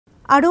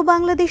আরও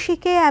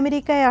বাংলাদেশিকে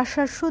আমেরিকায়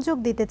আসার সুযোগ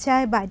দিতে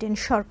চায় বাইডেন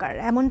সরকার,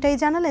 এমনটাই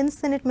জানালেন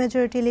সিনেট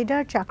মেজরিটি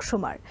লিডার চাক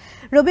শুমার।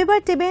 রবিবার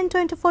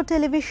TBN24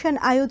 টেলিভিশন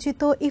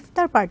আয়োজিত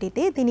ইফতার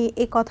পার্টিতে তিনি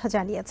কথা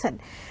জানিয়েছেন।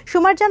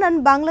 শুমার জানান,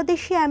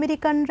 বাংলাদেশি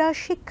আমেরিকানরা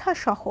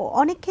শিক্ষাসহ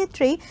অনেক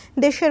ক্ষেত্রেই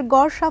দেশের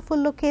গড়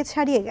সাফল্যকে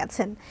ছাড়িয়ে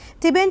গেছেন।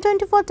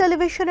 TBN24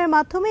 টেলিভিশনের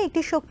মাধ্যমে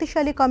একটি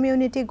শক্তিশালী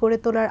কমিউনিটি গড়ে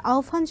তোলার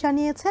আহ্বান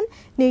জানিয়েছেন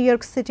নিউ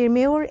ইয়র্ক সিটির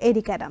মেয়র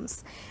এরিক অ্যাডামস।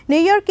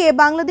 নিউ ইয়র্কে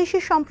বাংলাদেশি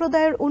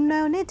সম্প্রদায়ের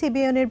উন্নয়নে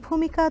TBN-এর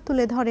ভূমিকা তুলে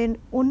ধরেন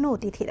অন্য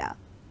অতিথিরা।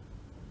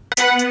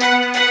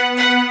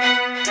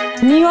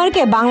 নিউ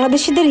ইয়র্কে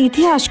বাংলাদেশিদের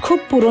ইতিহাস খুব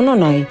পুরনো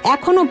নয়,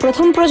 এখনো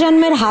প্রথম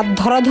প্রজন্মের হাত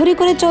ধরাধরি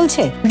করে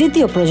চলছে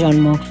দ্বিতীয়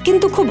প্রজন্ম।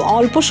 কিন্তু খুব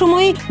অল্প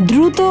সময়ে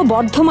দ্রুত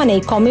বর্ধমান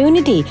এই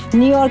কমিউনিটি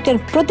নিউ ইয়র্কের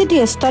প্রতিটি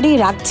স্তরেই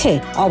রাখছে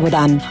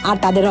অবদান। আর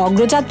তাদের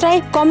অগ্রযাত্রায়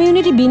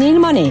কমিউনিটি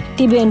বিনির্মাণে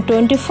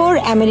TBN24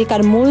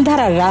 আমেরিকার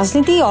মূলধারার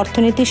রাজনীতি,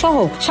 অর্থনীতি সহ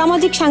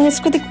সামাজিক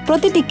সাংস্কৃতিক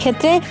প্রতিটি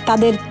ক্ষেত্রে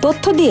তাদের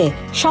তথ্য দিয়ে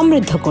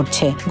সমৃদ্ধ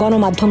করছে।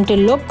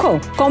 গণমাধ্যমটির লক্ষ্য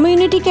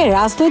কমিউনিটিকে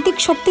রাজনৈতিক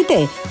শক্তিতে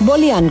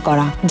বলীয়ান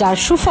করা, যার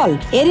সুফল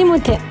এরই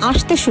মধ্যে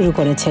আসতে শুরু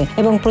করেছে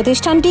এবং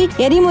প্রতিষ্ঠানটি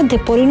এরই মধ্যে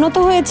পরিণত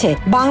হয়েছে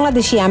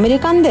বাংলাদেশি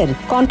আমেরিকানদের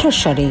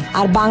কণ্ঠস্বরে।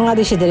 আর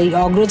বাংলাদেশিদের এই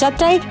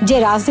অগ্রযাত্রায় যে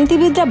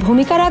রাজনীতিবিদরা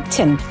ভূমিকা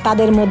রাখছেন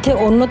তাদের মধ্যে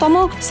অন্যতম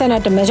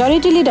সেনেট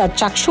মেজরিটি লিডার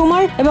চাক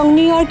শুমার এবং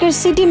নিউ ইয়র্কের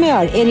সিটি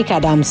মেয়র এরিক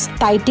অ্যাডামস।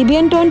 তাই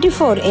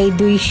TBN24 এই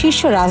দুই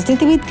শীর্ষ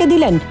রাজনীতিবিদকে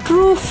দিলেন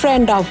true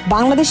friend of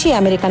Bangladeshi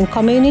American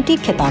community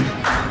খেতাব।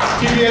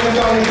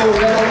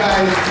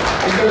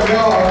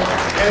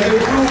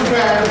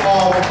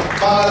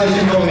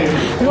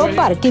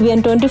 রোববার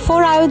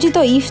TBN24 আয়োজিত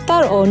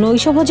ইফতার ও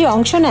নৈশভোজে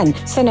অংশ নেন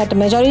সেনেট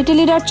মেজরিটি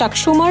লিডার চাক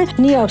শুমার,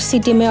 new York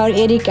city mayor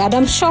Eric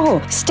Adams সহ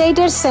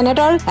স্টেটের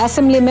সেনেটর,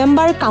 অ্যাসেম্বলি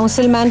মেম্বার,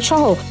 কাউন্সিলম্যান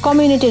সহ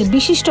কমিউনিটির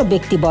বিশিষ্ট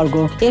ব্যক্তিবর্গ।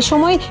 এ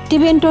সময়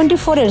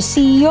TBN24-এর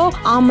CEO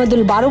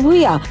আহমদুল বারো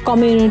ভূঁইয়া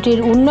কমিউনিটির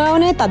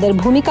উন্নয়নে তাদের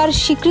ভূমিকার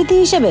স্বীকৃতি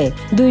হিসেবে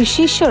দুই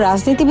শীর্ষ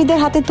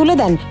রাজনীতিবিদের হাতে তুলে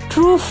দেন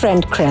true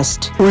friend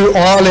crest. We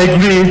all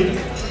agree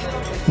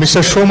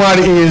Mr. Shumar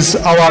is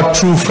our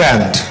true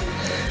friend.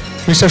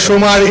 Mr.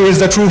 Shumar is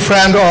the true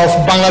friend of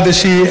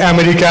Bangladeshi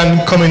American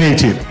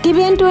community.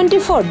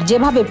 TBN24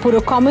 যেভাবে পুরো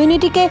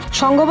কমিউনিটিকে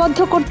সংঘবদ্ধ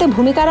করতে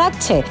ভূমিকা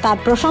রাখছে তার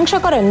প্রশংসা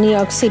করেন নিউ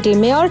ইয়র্ক সিটির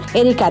মেয়র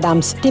এরিক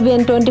অ্যাডামস।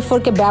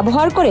 TBN24-কে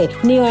ব্যবহার করে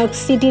নিউ ইয়র্ক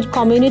সিটির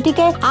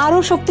কমিউনিটিকে আরও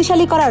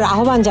শক্তিশালী করার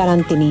আহ্বান জানান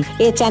তিনি।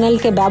 এই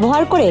চ্যানেলকে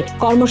ব্যবহার করে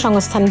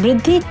কর্মসংস্থান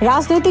বৃদ্ধি,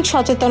 রাজনৈতিক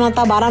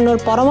সচেতনতা বাড়ানোর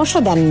পরামর্শ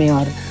দেন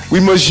mayor.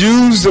 We must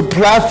use the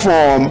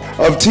platform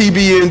of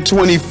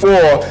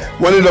TBN24.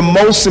 One of the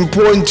most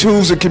important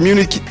tools a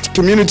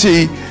community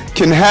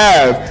can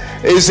have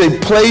is a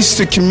place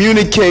to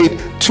communicate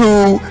to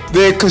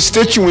their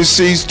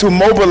constituencies to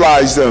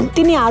mobilize them.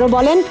 তিনি আরো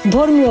বলেন,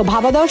 ধর্মীয়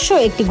ভাবাদর্শ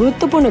একটি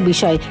গুরুত্বপূর্ণ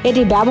বিষয়।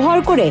 এটি ব্যবহার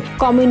করে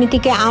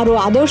কমিউনিটিকে আরো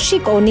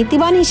আদর্শিক ও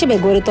নীতিবান হিসেবে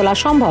গড়ে তোলা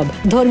সম্ভব।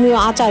 ধর্মীয়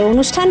আচার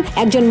অনুষ্ঠান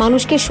একজন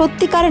মানুষকে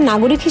সত্যিকারের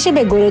নাগরিক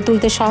হিসেবে গড়ে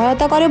তুলতে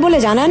সহায়তা করে বলে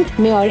জানান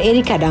mayor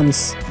Eric Adams.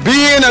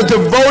 Being a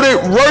devoted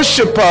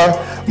worshipper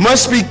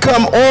must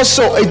become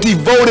also a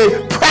devoted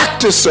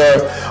practicer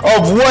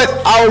of what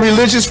our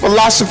religious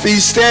philosophy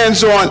stands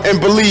on and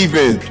believe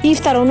in.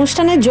 ইফতার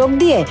অনুষ্ঠানে যোগ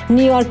দিয়ে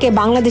নিউ ইয়র্কে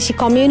বাংলাদেশি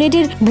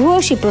কমিউনিটির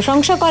ভূয়সী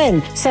প্রশংসা করেন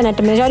সেনেট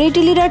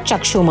মেজরিটি লিডার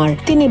চাক শুমার।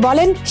 তিনি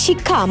বলেন,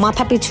 শিক্ষা,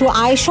 মাথাপিছু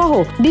আয় সহ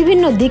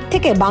বিভিন্ন দিক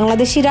থেকে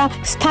বাংলাদেশিরা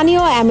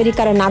স্থানীয়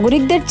আমেরিকার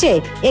নাগরিকদের চেয়ে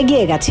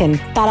এগিয়ে গেছেন।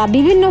 তারা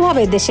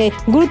বিভিন্নভাবে দেশে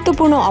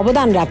গুরুত্বপূর্ণ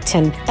অবদান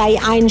রাখছেন। তাই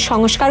আইন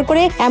সংস্কার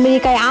করে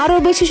আমেরিকায় আরও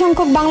বেশি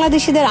সংখ্যক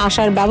বাংলাদেশিদের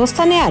আসার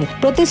ব্যবস্থা নেয়ার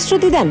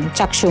প্রতিশ্রুতি দেন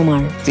চাক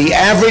শুমার। The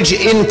average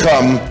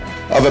income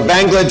of a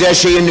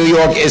Bangladeshi in New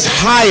York is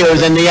higher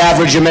than the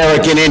average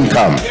American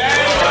income.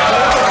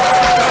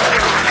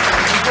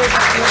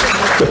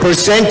 The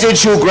percentage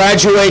who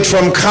graduate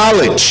from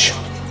college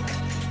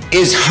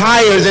is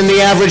higher than the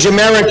average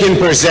American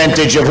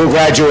percentage of who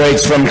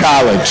graduates from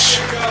college.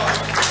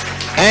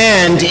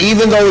 And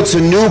even though it's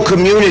a new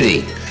community,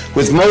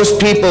 with most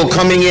people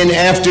coming in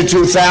after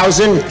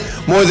 2000,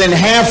 more than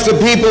half the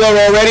people are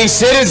already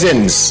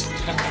citizens.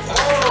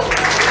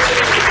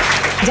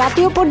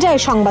 জাতীয় পর্যায়ে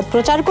সংবাদ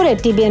প্রচার করে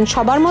TBN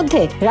সবার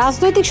মধ্যে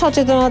রাজনৈতিক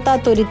সচেতনতা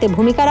তৈরিতে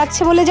ভূমিকা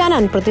রাখছে বলে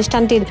জানান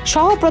প্রতিষ্ঠানটির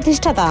সহ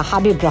প্রতিষ্ঠাতা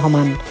Habib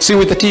Rahman. See,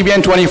 with the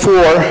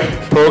TBN24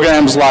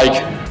 programs like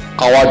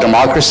Our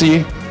Democracy,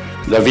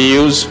 The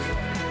Views,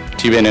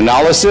 TBN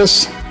Analysis,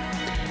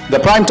 the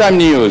Primetime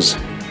News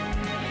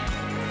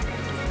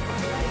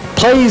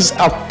plays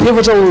a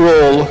pivotal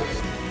role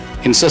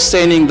in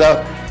sustaining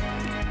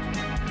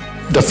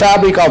the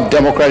fabric of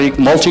democratic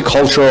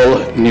multicultural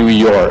New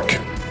York.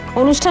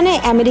 অনুষ্ঠানে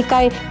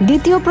আমেরিকায়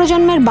দ্বিতীয়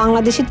প্রজন্মের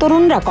বাংলাদেশি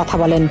তরুণরা কথা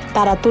বলেন।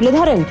 তারা তুলে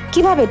ধরেন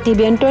কিভাবে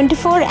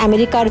TBN24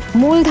 আমেরিকার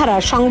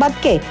মূলধারার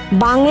সংবাদকে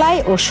বাংলায়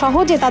ও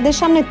সহজে তাদের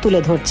সামনে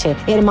তুলে ধরছে।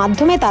 এর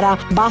মাধ্যমে তারা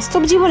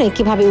বাস্তব জীবনে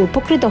কিভাবে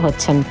উপকৃত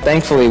হচ্ছেন।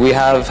 Thankfully, we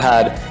have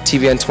had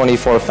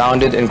TBN24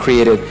 founded and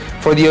created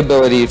for the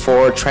ability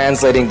for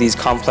translating these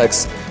complex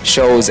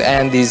shows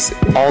and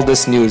all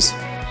this news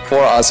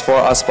for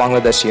us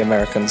Bangladeshi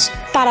Americans.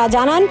 তারা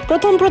জানান,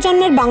 প্রথম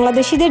প্রজন্মের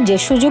বাংলাদেশিদের যে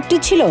সুযোগটি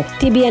ছিল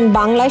টিবিএন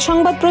বাংলায়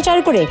সংবাদ প্রচার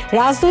করে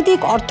রাজনৈতিক,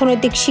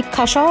 অর্থনৈতিক,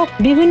 শিক্ষা সহ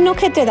বিভিন্ন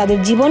ক্ষেত্রে তাদের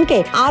জীবনকে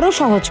আরো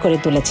সহজ করে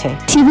তুলেছে।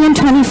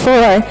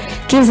 TBN24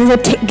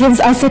 gives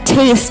us a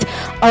taste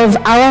of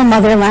our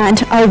motherland,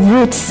 our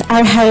roots,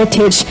 our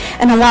heritage,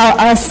 and allow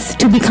us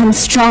to become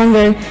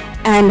stronger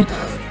and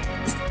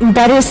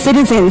better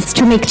citizens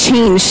to make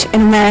change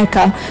in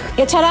America.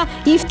 এছাড়া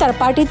ইফতার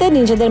পার্টিতে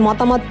নিজেদের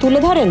মতামত তুলে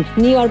ধরেন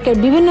নিউ ইয়র্কের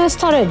বিভিন্ন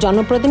স্তরের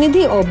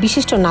জনপ্রতিনিধি ও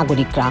বিশিষ্ট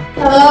নাগরিকরা।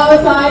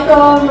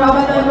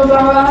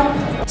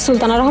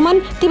 Sultana Rahman,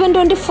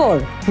 TBN24,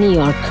 new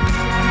York.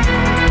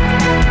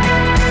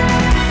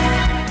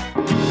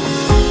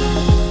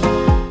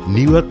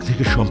 New York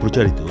থেকে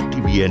সম্প্রচারিত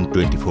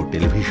TBN24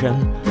 টেলিভিশন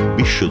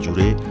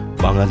বিশ্বজুড়ে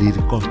বাঙালির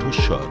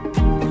কণ্ঠস্বর।